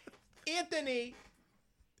 Anthony!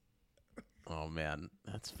 Oh, man.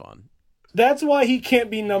 That's fun. That's why he can't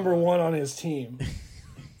be number one on his team.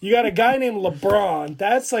 You got a guy named LeBron.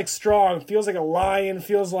 That's like strong. Feels like a lion.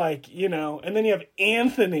 Feels like, And then you have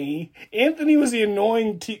Anthony. Anthony was the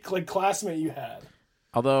annoying classmate you had.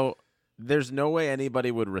 Although, there's no way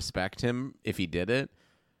anybody would respect him if he did it.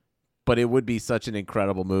 But it would be such an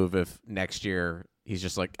incredible move if next year he's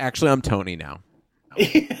just like, actually, I'm Tony now.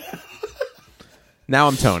 Now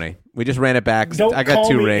I'm Tony. We just ran it back. Don't I got call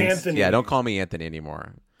 2 me rings. Anthony. Yeah, don't call me Anthony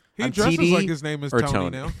anymore. He I'm dresses TD like his name is or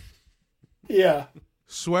Tony now. Yeah.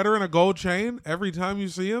 Sweater and a gold chain every time you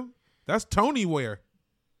see him. That's Tony wear.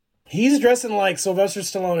 He's dressing like Sylvester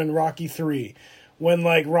Stallone in Rocky 3. When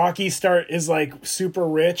like Rocky is like super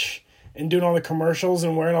rich and doing all the commercials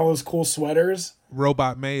and wearing all those cool sweaters.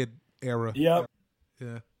 Robot made era. Yep.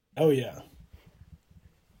 Yeah. Oh yeah.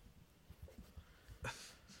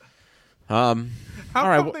 How All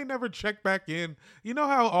right, come well- they never check back in? You know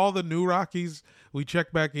how all the new Rockies, we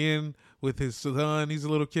check back in with his son. He's a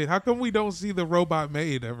little kid. How come we don't see the robot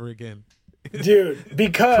maid ever again? Dude,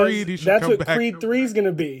 because Creed, he should that's come what back. Creed 3 is going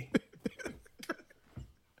to be.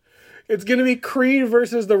 It's going to be Creed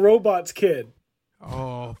versus the Robots kid.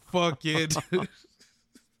 Oh, fuck yeah, dude.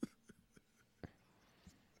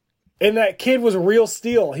 And that kid was Real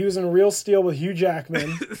Steel. He was in Real Steel with Hugh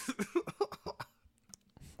Jackman.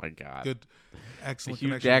 My God. Good. Excellent Hugh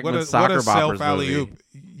connection. Jackman what a Soccer Boppers self alley movie. oop.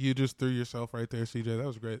 You just threw yourself right there, CJ. That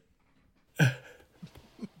was great.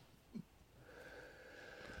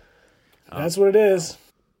 That's what it is.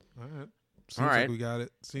 All right. Seems All right. like we got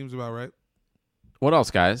it. Seems about right. What else,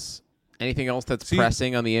 guys? Anything else that's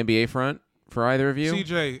pressing on the NBA front for either of you?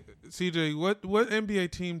 CJ, what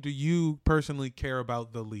NBA team do you personally care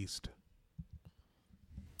about the least?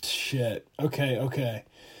 Shit. Okay.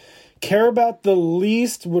 care about the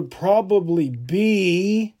least would probably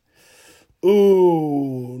be,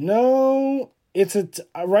 no, it's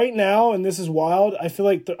right now, and this is wild. I feel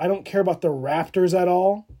like I don't care about the Raptors at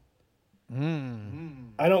all.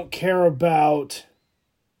 I don't care about.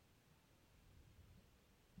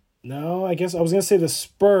 No, I guess I was gonna say the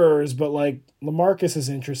Spurs, but like LaMarcus is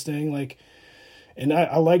interesting. Like, and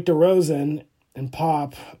I like DeRozan and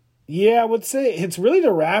Pop. Yeah, I would say it's really the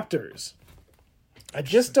Raptors. I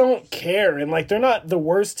just don't care, and like they're not the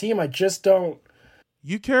worst team. I just don't.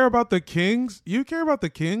 You care about the Kings? You care about the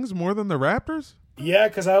Kings more than the Raptors? Yeah,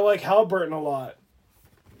 because I like Halliburton a lot,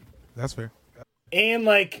 That's fair. and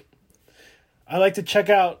like I like to check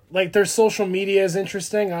out like their social media is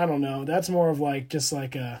interesting. I don't know. That's more of like just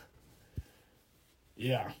like a.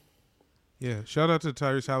 Yeah. Yeah, shout out to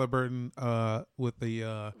Tyrese Halliburton with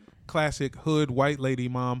the classic hood white lady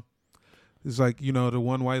mom. It's like, the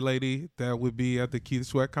one white lady that would be at the Keith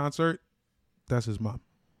Sweat concert. That's his mom.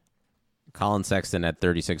 Colin Sexton had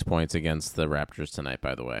 36 points against the Raptors tonight,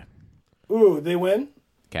 by the way. Ooh, they win?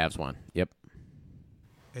 Cavs won. Yep.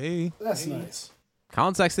 Hey. That's nice.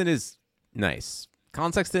 Colin Sexton is nice.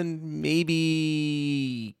 Colin Sexton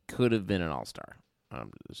maybe could have been an all-star.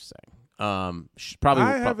 I'm just saying. Probably.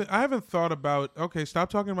 I haven't thought about. Okay, stop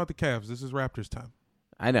talking about the Cavs. This is Raptors time.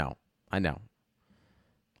 I know.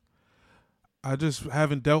 I just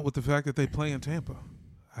haven't dealt with the fact that they play in Tampa.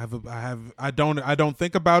 I don't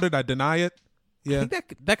think about it. I deny it. Yeah. I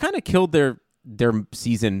think that kind of killed their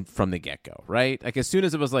season from the get-go, right? Like as soon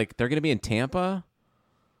as it was like they're going to be in Tampa,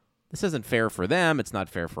 this isn't fair for them. It's not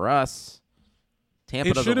fair for us.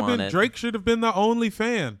 Tampa doesn't want it. Drake should have been the only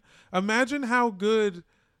fan. Imagine how good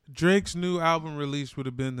Drake's new album release would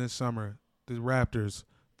have been this summer. The Raptors,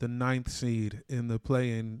 the 9th seed in the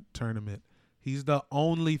play-in tournament. He's the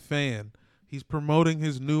only fan. He's promoting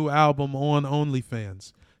his new album on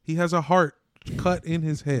OnlyFans. He has a heart cut in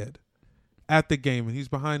his head at the game, and he's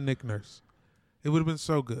behind Nick Nurse. It would have been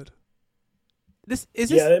so good. They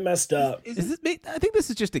messed up. I think this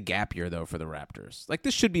is just a gap year, though, for the Raptors. Like,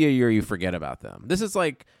 this should be a year you forget about them. This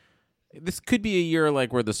could be a year,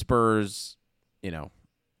 like, where the Spurs,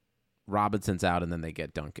 Robinson's out and then they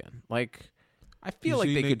get Duncan. Like, I feel like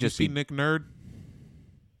they could just be... Nick Nerd?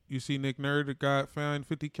 You see Nick Nerd got fined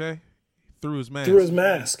 $50K? Through his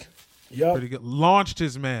mask. Yep. Pretty good. Launched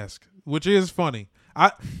his mask, which is funny.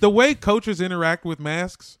 The way coaches interact with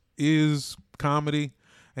masks is comedy,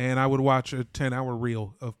 and I would watch a 10-hour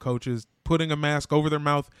reel of coaches putting a mask over their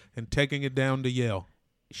mouth and taking it down to yell.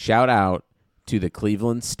 Shout out to the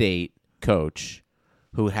Cleveland State coach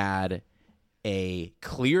who had a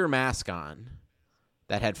clear mask on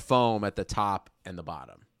that had foam at the top and the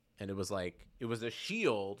bottom. And it was a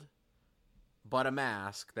shield, but a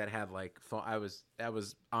mask that had like foam. That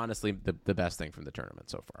was honestly the best thing from the tournament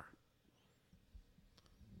so far.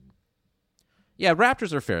 Yeah,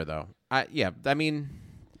 Raptors are fair though.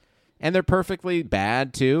 And they're perfectly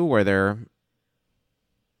bad too, where they're.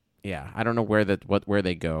 Yeah, I don't know where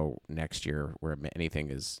they go next year, where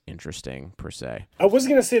anything is interesting per se. I was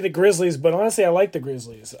gonna say the Grizzlies, but honestly, I like the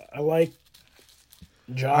Grizzlies. I like.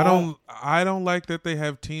 Ja. I don't like that they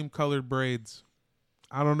have team colored braids.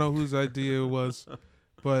 I don't know whose idea it was,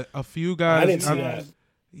 but a few guys. I didn't see that.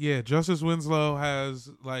 Yeah, Justice Winslow has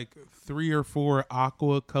like 3 or 4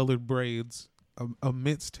 aqua colored braids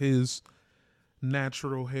amidst his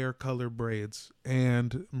natural hair color braids,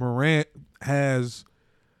 and Morant has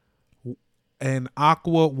one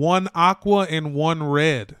aqua and one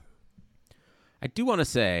red. I do want to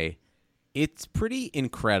say it's pretty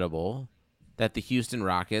incredible that the Houston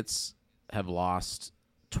Rockets have lost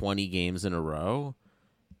 20 games in a row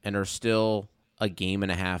and are still a game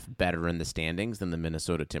and a half better in the standings than the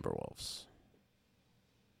Minnesota Timberwolves.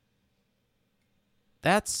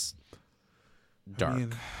 That's dark. I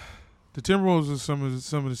mean, the Timberwolves are some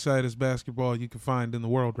of the saddest basketball you can find in the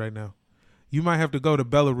world right now. You might have to go to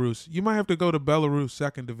Belarus. You might have to go to Belarus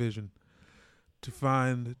second division to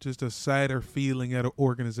find just a sadder feeling at an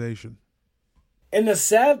organization. And the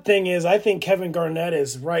sad thing is, I think Kevin Garnett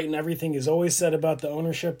is right in everything he's always said about the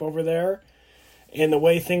ownership over there and the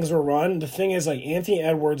way things were run. The thing is, like, Anthony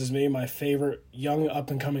Edwards is maybe my favorite young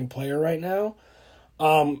up-and-coming player right now.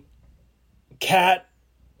 Cat,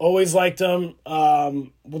 always liked him.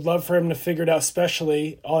 Would love for him to figure it out,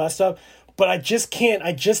 especially all that stuff. But I just can't.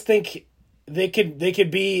 I just think they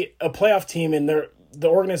could be a playoff team, and the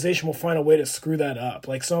organization will find a way to screw that up.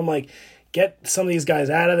 Like, so I'm like, get some of these guys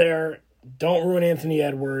out of there. Don't ruin Anthony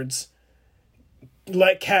Edwards.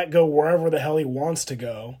 Let Cat go wherever the hell he wants to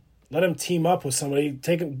go. Let him team up with somebody.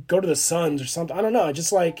 Go to the Suns or something. I don't know. I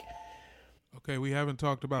just like. Okay, we haven't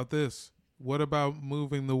talked about this. What about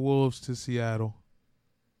moving the Wolves to Seattle?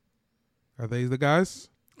 Are they the guys?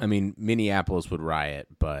 I mean, Minneapolis would riot,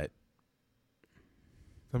 but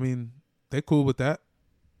I mean, they cool with that.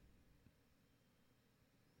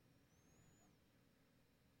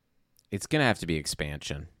 it's going to have to be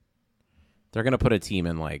expansion. They're going to put a team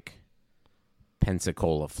in like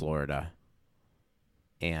Pensacola, Florida,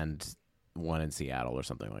 and one in Seattle or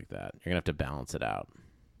something like that. You're going to have to balance it out.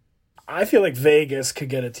 I feel like Vegas could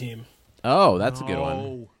get a team. Oh, that's a good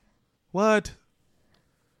one. What?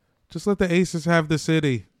 Just let the Aces have the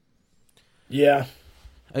city. Yeah.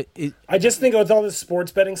 I just think with all this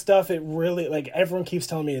sports betting stuff, it really, like, everyone keeps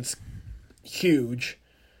telling me it's huge.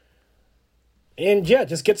 And yeah,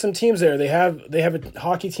 just get some teams there. They have a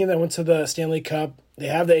hockey team that went to the Stanley Cup. They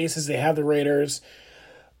have the Aces. They have the Raiders.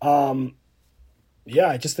 Yeah,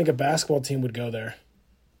 I just think a basketball team would go there.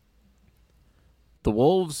 The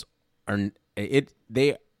Wolves are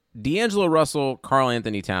D'Angelo Russell, Karl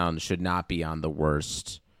Anthony Towns should not be on the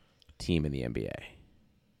worst team in the NBA.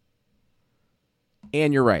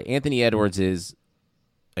 And you're right, Anthony Edwards is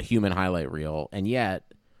a human highlight reel, and yet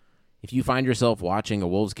if you find yourself watching a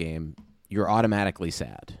Wolves game, you're automatically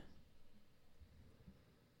sad.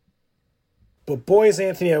 But boy, is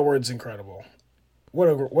Anthony Edwards incredible.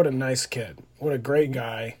 What a nice kid. What a great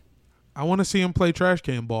guy. I want to see him play trash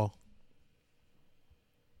can ball.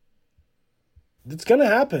 It's going to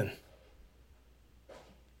happen.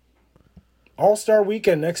 All-Star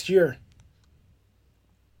Weekend next year.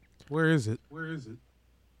 Where is it?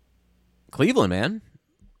 Cleveland, man.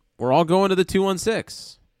 We're all going to the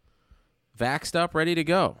 216. Vaxxed up, ready to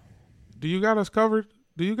go. Do you got us covered?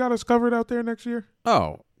 Do you got us covered out there next year?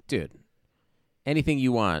 Oh, dude. Anything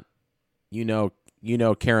you want. You know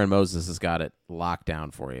Karen Moses has got it locked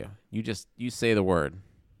down for you. You say the word.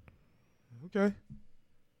 Okay.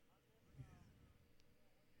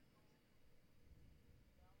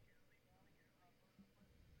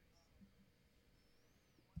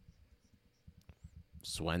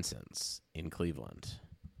 Swenson's in Cleveland.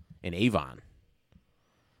 In Avon.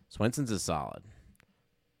 Swenson's is solid.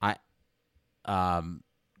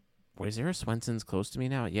 Is there a Swenson's close to me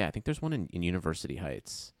now? Yeah, I think there's one in University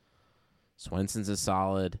Heights. Swenson's is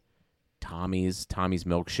solid. Tommy's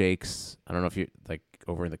milkshakes. I don't know if you're like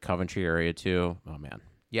over in the Coventry area too. Oh man.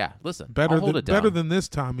 Yeah, listen. Better I'll hold it down. better than this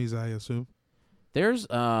Tommy's, I assume. There's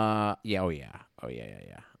yeah.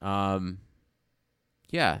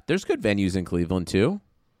 Yeah, there's good venues in Cleveland too.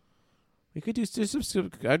 We could do some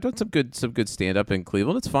I've done some good stand up in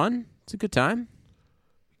Cleveland. It's fun. It's a good time.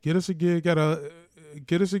 Get us a gig at a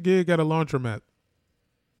laundromat.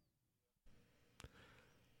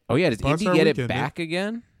 Oh yeah, does Indy All-Star get Weekend, it back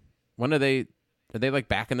again? When are they like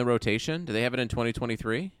back in the rotation? Do they have it in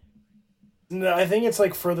 2023? No, I think it's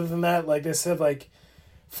like further than that. Like they said, like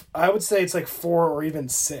I would say it's like 4 or even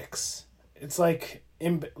 6. It's like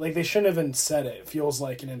they shouldn't have even said it. It feels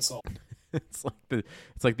like an insult. It's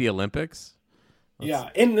like the Olympics. Yeah,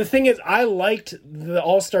 and the thing is, I liked the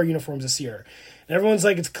All-Star uniforms this year. And everyone's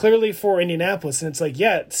like, it's clearly for Indianapolis. And it's like,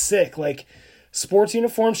 yeah, it's sick. Like, sports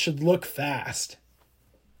uniforms should look fast.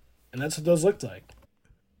 And that's what those looked like.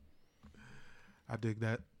 I dig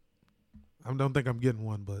that. I don't think I'm getting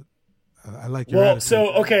one, but I like your Well, attitude.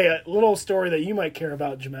 so, okay, a little story that you might care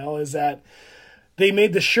about, Jamel, is that they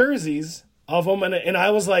made the jerseys of them. And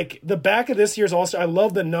I was like, the back of this year's All-Star, I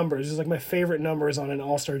love the numbers. It's like my favorite numbers on an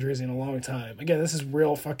All-Star jersey in a long time. Again, this is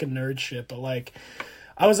real fucking nerd shit, but like,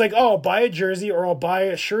 I was like, oh, I'll buy a jersey or I'll buy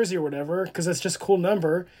a jersey or whatever because it's just a cool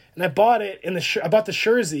number. And I bought it, and I bought the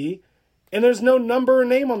jersey, and there's no number or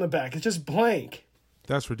name on the back. It's just blank.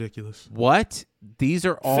 That's ridiculous. What? These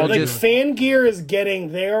are all Like, just Fan Gear is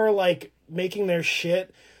they're like making their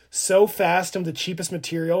shit so fast from the cheapest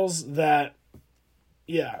materials that,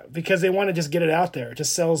 yeah, because they want to just get it out there. It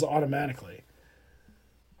just sells automatically.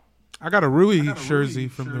 I got a Rui jersey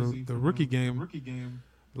from the rookie game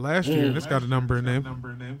last year. And it's got a number and name.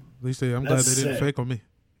 At least I'm glad That's they didn't sick. fake on me.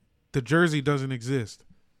 The jersey doesn't exist.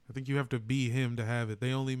 I think you have to be him to have it.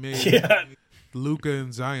 They only made Yeah, Luka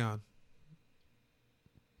and Zion.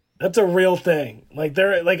 that's a real thing. Like,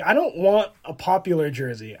 they're like, I don't want a popular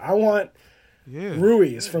jersey. I want Yeah.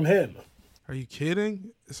 Rui's from him. Are you kidding?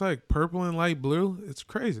 It's like purple and light blue. It's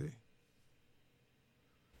crazy.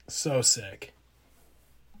 So sick.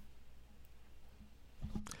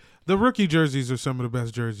 The rookie jerseys are some of the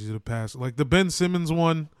best jerseys of the past. Like the Ben Simmons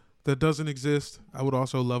one that doesn't exist. I would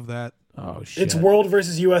also love that. oh shit. It's World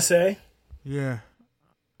versus USA. Yeah.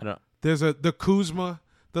 I don't. There's the Kuzma,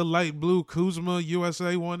 the light blue Kuzma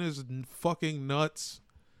USA one is fucking nuts.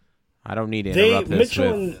 I don't need to interrupt this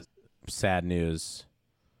Mitchell with and sad news.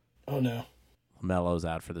 oh no. Melo's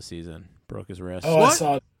out for the season. Broke his wrist. Oh, I What?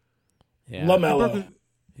 saw yeah. LaMelo.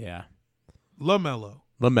 Yeah. LaMelo.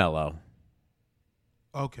 LaMelo.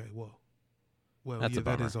 Okay, well, That's a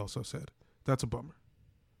that bummer. is also sad. That's a bummer.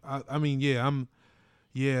 I mean,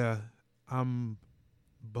 I'm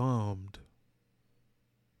bummed.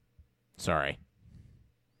 Sorry.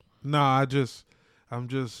 No, I'm just, I'm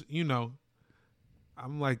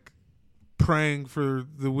like praying for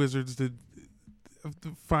the Wizards to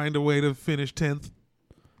find a way to finish 10th.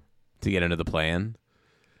 To get into the play-in.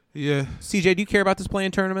 Yeah. CJ, do you care about this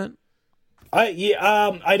play-in tournament?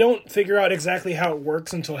 I don't figure out exactly how it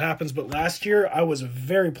works until it happens, but last year I was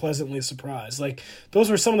very pleasantly surprised. Like, those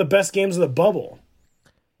were some of the best games of the bubble.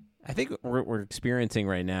 I think what we're experiencing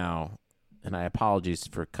right now, and I apologize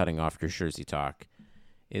for cutting off your Jersey talk,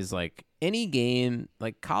 is like any game,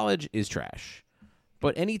 like college is trash.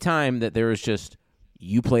 But any time that there is just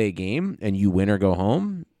you play a game and you win or go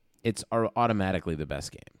home, it's automatically the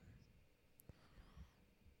best game.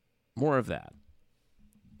 More of that.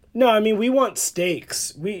 No, I mean, we want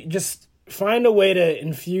stakes. We just find a way to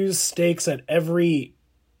infuse stakes at every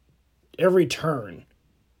turn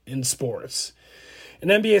in sports. And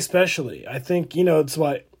NBA especially. I think, it's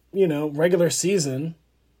what, regular season,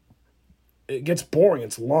 it gets boring.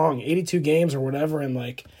 It's long, 82 games or whatever,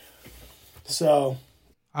 and so.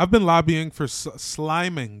 I've been lobbying for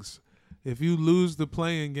slimings. If you lose the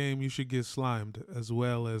play-in game, you should get slimed as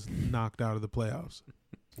well as knocked out of the playoffs.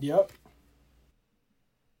 Yep.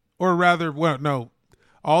 Or rather, no.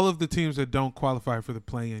 All of the teams that don't qualify for the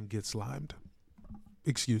play-in get slimed.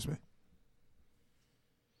 Excuse me.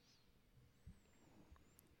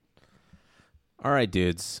 All right,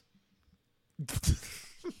 dudes.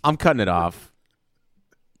 I'm cutting it off.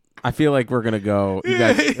 I feel like we're going to go. You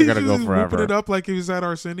guys are going to go forever. Whooping it up like he was at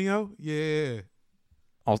Arsenio? Yeah.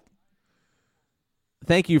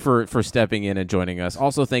 Thank you for stepping in and joining us.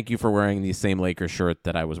 Also, thank you for wearing the same Lakers shirt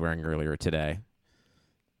that I was wearing earlier today.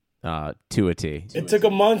 To a T. It took a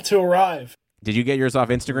month to arrive. Did you get yours off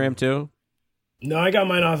Instagram too? No, I got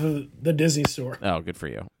mine off of the Disney store. Oh, good for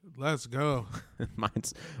you. Let's go.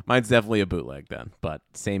 mine's definitely a bootleg then, but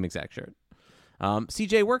same exact shirt.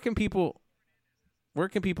 CJ, where can people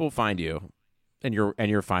find you and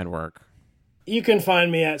your fine work? You can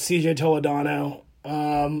find me at CJ Toledano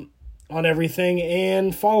on everything,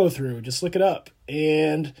 and follow through. Just look it up.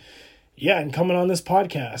 And coming on this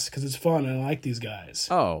podcast because it's fun and I like these guys.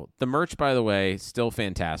 Oh, the merch, by the way, still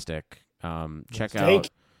fantastic. Check out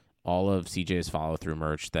all of CJ's follow through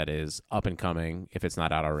merch that is up and coming if it's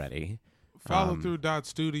not out already. Follow through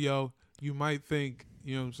 .studio. You might think,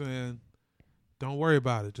 you know what I'm saying? Don't worry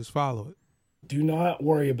about it. Just follow it. Do not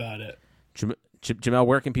worry about it. Jamel,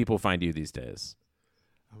 where can people find you these days?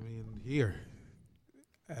 I mean, here.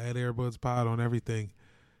 At Airbuds Pod on everything.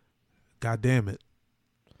 God damn it.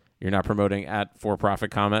 You're not promoting at For Profit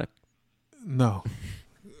Comic? No.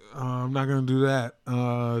 I'm not going to do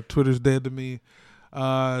that. Twitter's dead to me.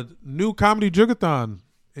 New Comedy Jugathon,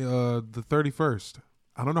 the 31st.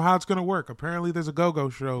 I don't know how it's going to work. Apparently there's a go-go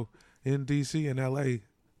show in D.C. and L.A.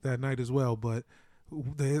 that night as well. But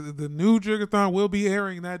the new Jugathon will be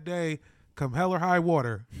airing that day come hell or high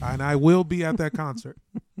water. And I will be at that concert.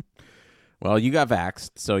 Well, you got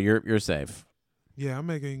vaxxed, so you're safe. Yeah, I'm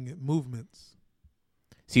making movements.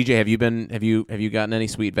 CJ, have you gotten any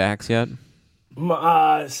sweet vax yet?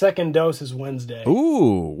 My second dose is Wednesday.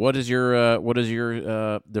 Ooh, what is your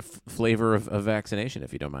the flavor of vaccination,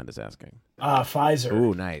 if you don't mind us asking? Pfizer.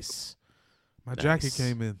 Ooh, nice. My jacket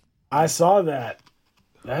came in. I saw that.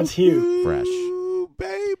 That's huge. Fresh. Ooh,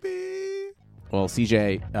 baby. Well,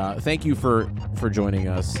 CJ, thank you for joining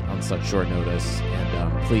us on such short notice,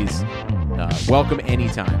 and please welcome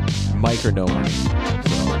anytime, Mike or no Mike. So,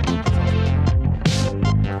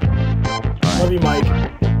 Love you, Mike.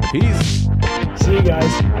 peace. See you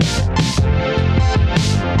guys.